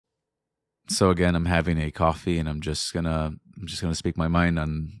So again, I'm having a coffee, and I'm just gonna speak my mind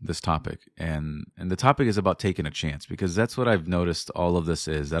on this topic, and the topic is about taking a chance, because that's what I've noticed. All of this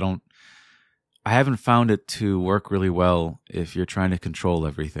is I haven't found it to work really well if you're trying to control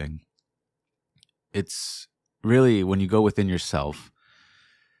everything. It's really when you go within yourself.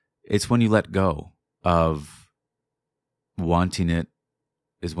 It's when you let go of wanting it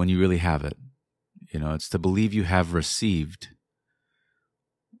is when you really have it. It's to believe you have received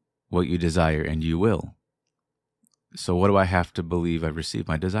what you desire, and you will. So what do I have to believe I've received?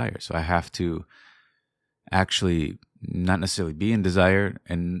 My desire. So I have to actually not necessarily be in desire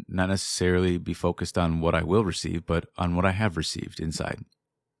and not necessarily be focused on what I will receive, but on what I have received inside.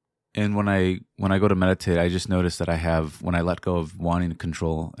 And when I go to meditate, I just notice that when I let go of wanting to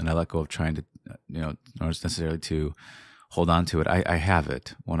control, and I let go of trying to, not necessarily to hold on to it, I have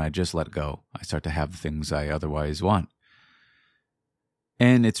it. When I just let go, I start to have the things I otherwise want.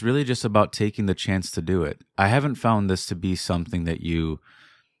 And it's really just about taking the chance to do it. I haven't found this to be something that you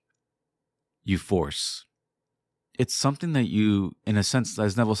force. It's something that you, in a sense,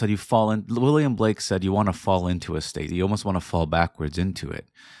 as Neville said, you fall in. William Blake said you want to fall into a state. You almost want to fall backwards into it.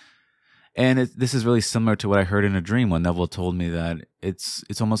 And this is really similar to what I heard in a dream when Neville told me that it's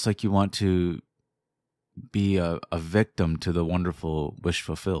almost like you want to be a victim to the wonderful wish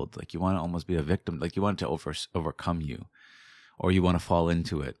fulfilled. Like you want to almost be a victim, like you want it to overcome you. Or you want to fall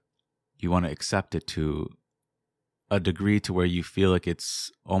into it. You want to accept it to a degree to where you feel like it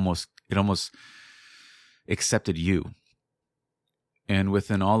almost accepted you. And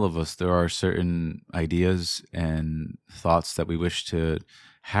within all of us, there are certain ideas and thoughts that we wish to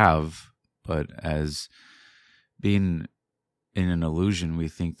have, but as being in an illusion, we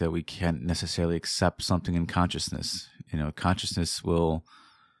think that we can't necessarily accept something in consciousness. Consciousness will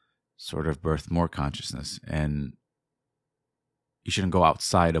sort of birth more consciousness, and you shouldn't go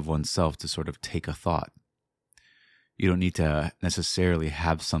outside of oneself to sort of take a thought. You don't need to necessarily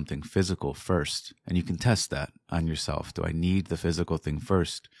have something physical first. And you can test that on yourself. Do I need the physical thing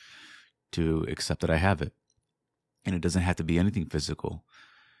first to accept that I have it? And it doesn't have to be anything physical.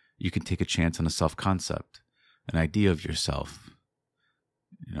 You can take a chance on a self-concept, an idea of yourself.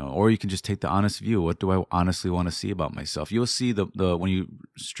 Or you can just take the honest view. What do I honestly want to see about myself? You'll see the when you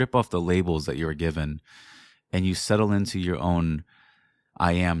strip off the labels that you're given, and you settle into your own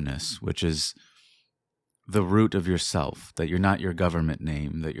I amness, which is the root of yourself, that you're not your government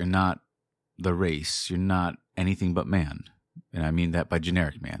name, that you're not the race, you're not anything but man. And I mean that by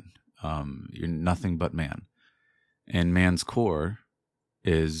generic man. You're nothing but man. And man's core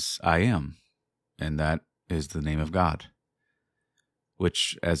is I am. And that is the name of God.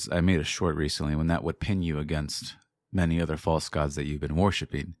 Which, as I made a short recently, when that would pin you against many other false gods that you've been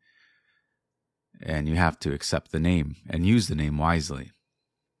worshiping. And you have to accept the name and use the name wisely.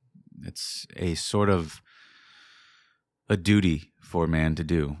 It's a sort of a duty for man to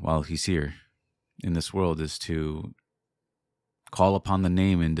do while he's here in this world, is to call upon the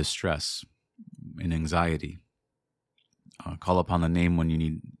name in distress, in anxiety. Call upon the name when you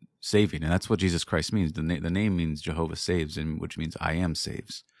need saving. And that's what Jesus Christ means. The name means Jehovah saves, and which means I am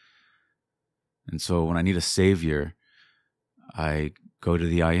saves. And so when I need a savior, I go to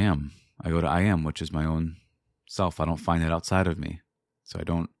the I am. I go to I am, which is my own self. I don't find it outside of me. So I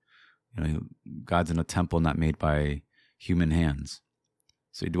don't, God's in a temple not made by human hands.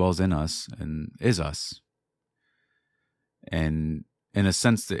 So he dwells in us and is us. And in a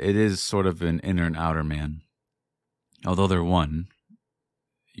sense, it is sort of an inner and outer man. Although they're one,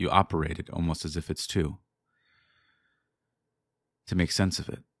 you operate it almost as if it's two, to make sense of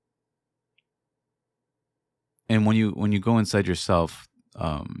it. And when you go inside yourself,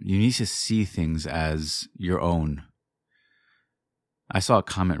 you need to see things as your own. I saw a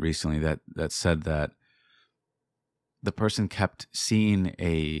comment recently that said that the person kept seeing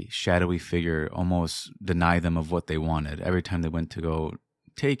a shadowy figure almost deny them of what they wanted. Every time they went to go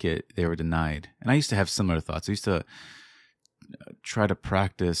take it, they were denied. And I used to have similar thoughts. I used to try to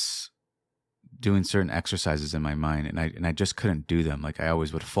practice doing certain exercises in my mind, and I just couldn't do them. Like I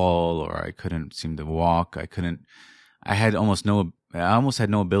always would fall, or I couldn't seem to walk. I almost had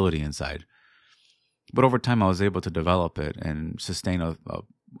no ability inside. But over time, I was able to develop it and sustain a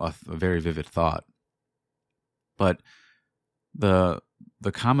very vivid thought. But the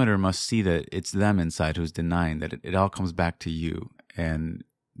commenter must see that it's them inside who's denying, that it all comes back to you. And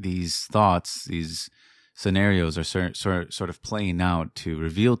these thoughts, these scenarios are sort of playing out to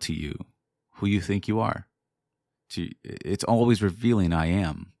reveal to you who you think you are. It's always revealing I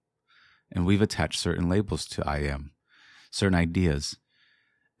am. And we've attached certain labels to I am, certain ideas.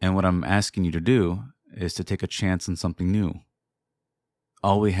 And what I'm asking you to do is to take a chance on something new,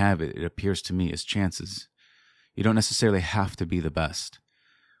 All we have, it appears to me, is chances. You don't necessarily have to be the best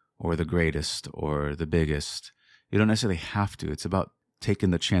or the greatest or the biggest. You don't necessarily have to. It's about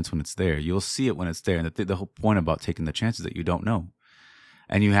taking the chance when it's there. You'll see it when it's there. And the whole point about taking the chance is that you don't know.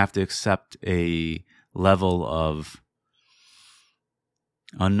 And you have to accept a level of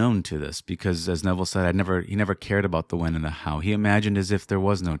unknown to this, because as Neville said, he never cared about the when and the how. He imagined as if there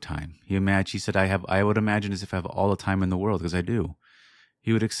was no time. He said, I would imagine as if I have all the time in the world, because I do.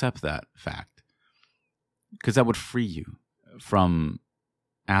 He would accept that fact, because that would free you from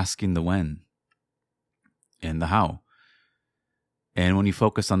asking the when and the how. And when you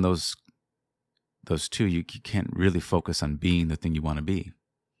focus on those two, you can't really focus on being the thing you want to be.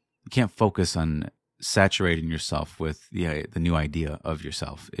 You can't focus on saturating yourself with the new idea of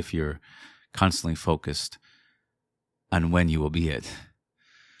yourself if you're constantly focused on when you will be it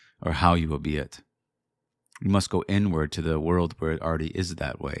or how you will be it. You must go inward to the world where it already is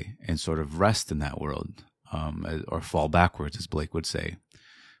that way and sort of rest in that world, or fall backwards, as Blake would say.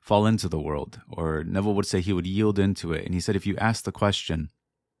 Fall into the world, or Neville would say he would yield into it. And he said, if you ask the question,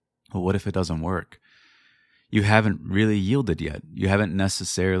 well, what if it doesn't work? You haven't really yielded yet. You haven't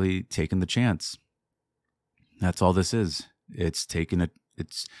necessarily taken the chance. That's all this is. It's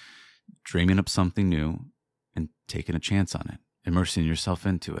dreaming up something new and taking a chance on it, immersing yourself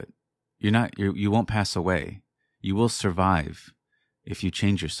into it. You won't pass away. You will survive. If you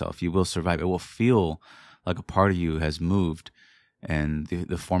change yourself, you will survive. It will feel like a part of you has moved and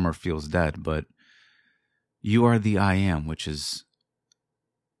the former feels dead, but you are the I am, which is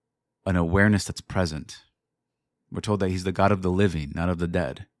an awareness that's present. We're told that he's the God of the living, not of the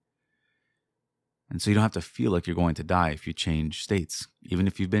dead. And so you don't have to feel like you're going to die if you change states, even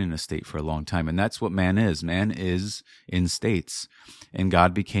if you've been in a state for a long time. And that's what man is. Man is in states. And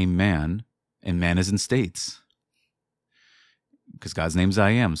God became man, and man is in states. Because God's name's I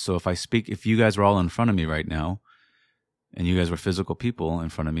am. So if you guys were all in front of me right now, and you guys were physical people in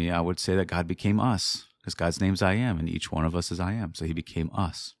front of me, I would say that God became us. Because God's name's I am, and each one of us is I am. So he became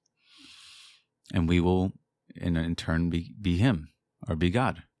us. And we will, in turn, be him, or be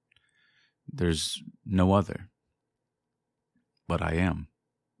God. There's no other but I am.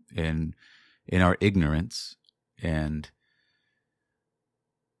 And in our ignorance and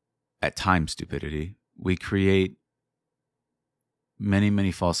at times stupidity, we create many,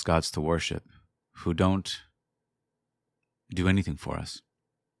 many false gods to worship who don't do anything for us.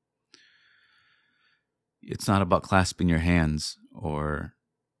 It's not about clasping your hands or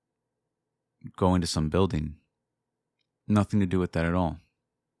going to some building. Nothing to do with that at all.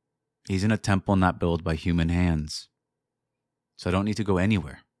 He's in a temple not built by human hands. So I don't need to go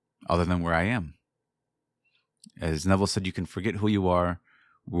anywhere other than where I am. As Neville said, you can forget who you are,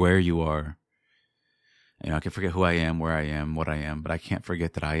 where you are. I can forget who I am, where I am, what I am, but I can't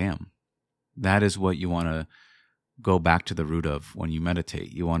forget that I am. That is what you want to go back to the root of when you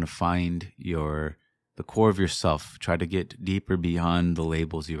meditate. You want to find the core of yourself. Try to get deeper beyond the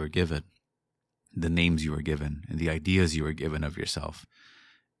labels you were given, the names you were given, and the ideas you were given of yourself.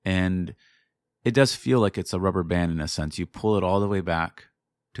 And it does feel like it's a rubber band in a sense. You pull it all the way back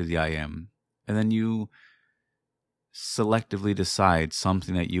to the I am, and then you selectively decide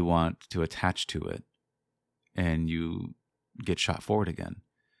something that you want to attach to it, and you get shot forward again.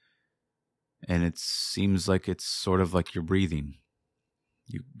 And it seems like it's sort of like you're breathing.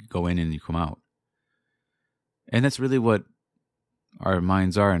 You go in and you come out. And that's really what our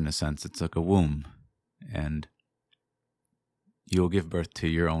minds are in a sense. It's like a womb, and you'll give birth to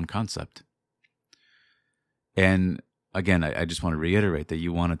your own concept. And again, I just want to reiterate that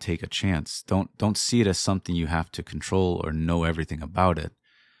you want to take a chance. Don't see it as something you have to control or know everything about it.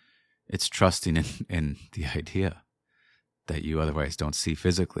 It's trusting in the idea that you otherwise don't see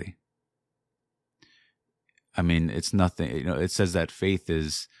physically. I mean, it's nothing, it says that faith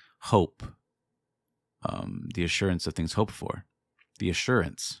is hope, the assurance of things hoped for. The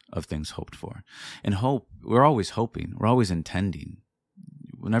assurance of things hoped for. And hope, we're always hoping. We're always intending.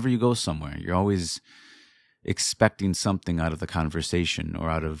 Whenever you go somewhere, you're always expecting something out of the conversation or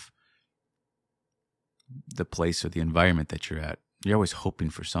out of the place or the environment that you're at. You're always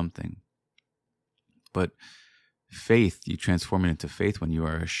hoping for something. But faith, you transform it into faith when you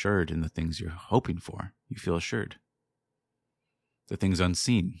are assured in the things you're hoping for. You feel assured. The things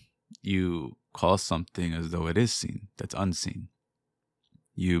unseen, you call something as though it is seen, that's unseen.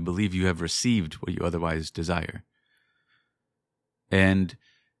 You believe you have received what you otherwise desire. And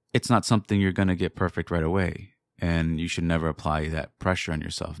it's not something you're going to get perfect right away. And you should never apply that pressure on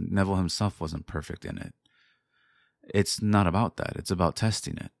yourself. Neville himself wasn't perfect in it. It's not about that. It's about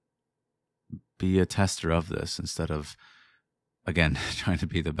testing it. Be a tester of this instead of again, trying to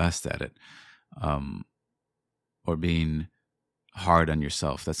be the best at it, or being hard on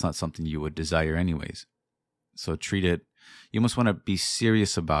yourself. That's not something you would desire anyways. So treat it, you almost want to be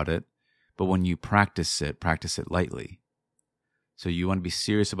serious about it, but when you practice it lightly. So you want to be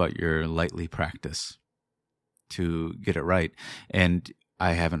serious about your lightly practice to get it right. And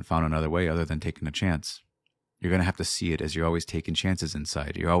I haven't found another way other than taking a chance. You're going to have to see it as you're always taking chances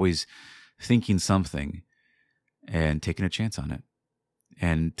inside. You're always thinking something and taking a chance on it.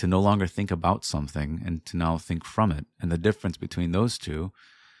 And to no longer think about something and to now think from it. And the difference between those two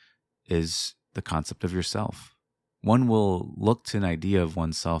is the concept of yourself. One will look to an idea of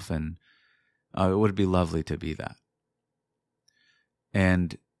oneself and it would be lovely to be that.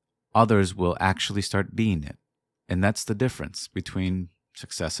 And others will actually start being it. And that's the difference between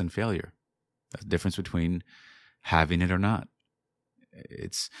success and failure. That's the difference between having it or not.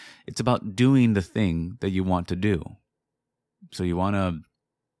 It's about doing the thing that you want to do. So you want to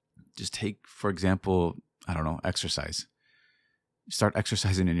just take, for example, I don't know, exercise. Start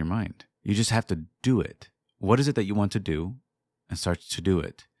exercising in your mind. You just have to do it. What is it that you want to do? And start to do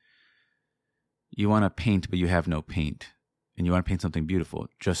it. You want to paint, but you have no paint. And you want to paint something beautiful.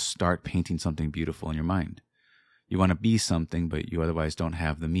 Just start painting something beautiful in your mind. You want to be something, but you otherwise don't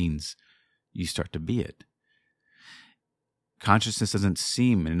have the means. You start to be it. Consciousness doesn't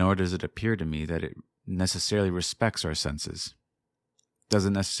seem, and nor does it appear to me, that it necessarily respects our senses.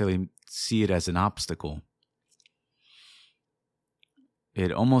 Doesn't necessarily see it as an obstacle.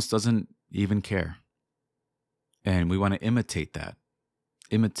 It almost doesn't even care. And we want to imitate that.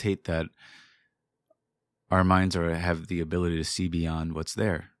 Imitate that our minds have the ability to see beyond what's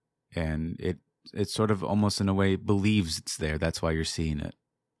there. And it sort of almost in a way believes it's there. That's why you're seeing it.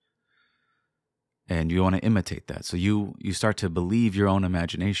 And you want to imitate that. So you start to believe your own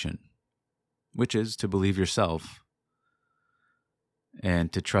imagination, which is to believe yourself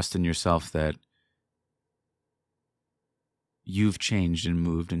and to trust in yourself that you've changed and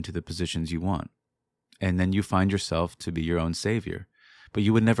moved into the positions you want. And then you find yourself to be your own savior. But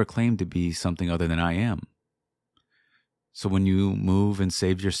you would never claim to be something other than I am. So when you move and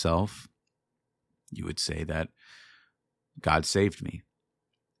save yourself, you would say that God saved me.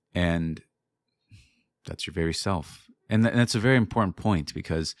 And that's your very self. And that's a very important point,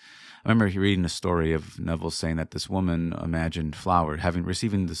 because I remember reading a story of Neville saying that this woman imagined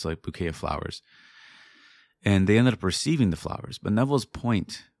receiving this like bouquet of flowers. And they ended up receiving the flowers. But Neville's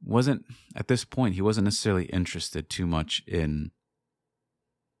point wasn't, at this point, he wasn't necessarily interested too much in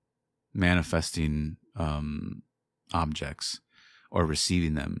manifesting objects or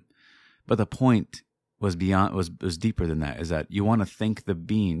receiving them. But the point was deeper than that, is that you want to thank the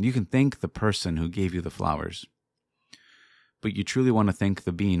being. You can thank the person who gave you the flowers, but you truly want to thank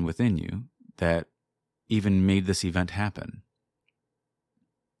the being within you that even made this event happen.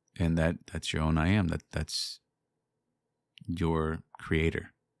 And that's your own I am. That's your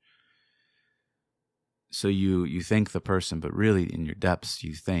creator. So you thank the person, but really in your depths,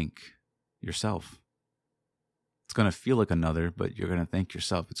 you thank yourself. It's going to feel like another, but you're going to thank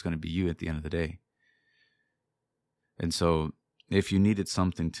yourself. It's going to be you at the end of the day. And so if you needed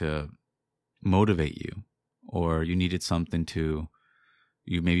something to motivate you, or you needed something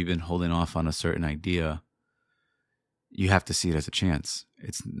you maybe been holding off on a certain idea, you have to see it as a chance.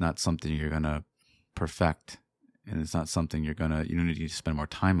 It's not something you're going to perfect. And it's not something you don't need to spend more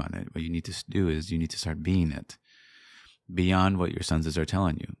time on it. What you need to do is you need to start being it beyond what your senses are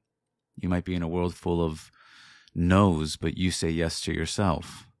telling you. You might be in a world full of no's, but you say yes to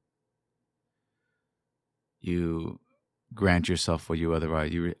yourself. You grant yourself what you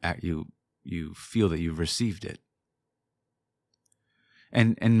otherwise, you feel that you've received it.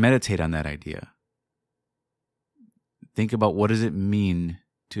 And meditate on that idea. Think about, what does it mean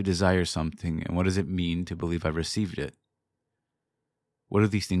to desire something, and what does it mean to believe I've received it? What do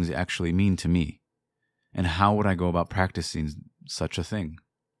these things actually mean to me? And how would I go about practicing such a thing?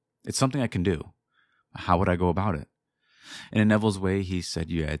 It's something I can do. How would I go about it? And in Neville's way, he said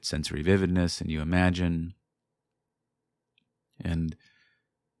you had sensory vividness and you imagine. And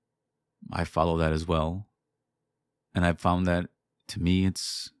I follow that as well. And I've found that, to me, I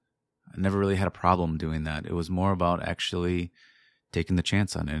never really had a problem doing that. It was more about actually taking the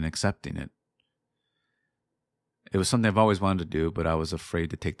chance on it and accepting it. It was something I've always wanted to do, but I was afraid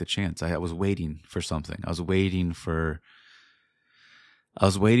to take the chance. I was waiting for something. I was waiting for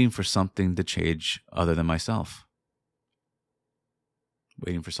something to change other than myself.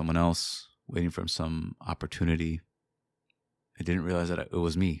 Waiting for someone else, waiting for some opportunity. I didn't realize that it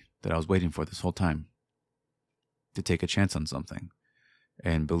was me that I was waiting for this whole time, to take a chance on something.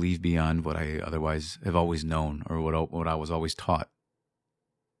 and believe beyond what I otherwise have always known, or what I was always taught.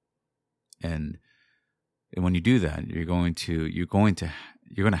 And when you do that, you're going to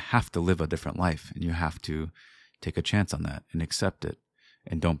have to live a different life, and you have to take a chance on that and accept it,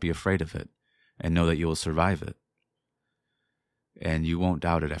 and don't be afraid of it, and know that you will survive it. And you won't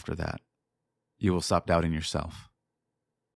doubt it after that. You will stop doubting yourself.